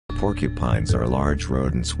Porcupines are large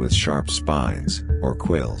rodents with sharp spines, or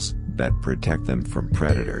quills, that protect them from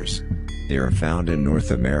predators. They are found in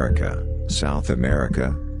North America, South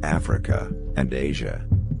America, Africa, and Asia.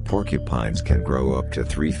 Porcupines can grow up to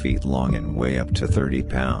 3 feet long and weigh up to 30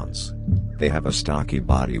 pounds. They have a stocky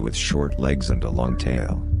body with short legs and a long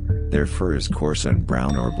tail. Their fur is coarse and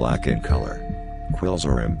brown or black in color. Quills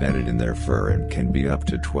are embedded in their fur and can be up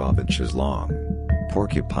to 12 inches long.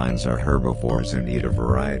 Porcupines are herbivores and eat a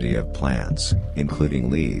variety of plants, including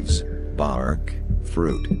leaves, bark,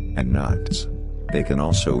 fruit, and nuts. They can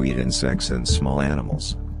also eat insects and small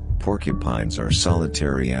animals. Porcupines are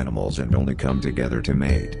solitary animals and only come together to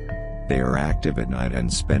mate. They are active at night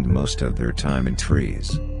and spend most of their time in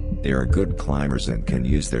trees. They are good climbers and can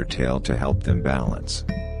use their tail to help them balance.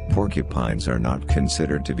 Porcupines are not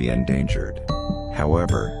considered to be endangered.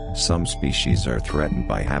 However, some species are threatened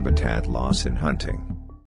by habitat loss and hunting.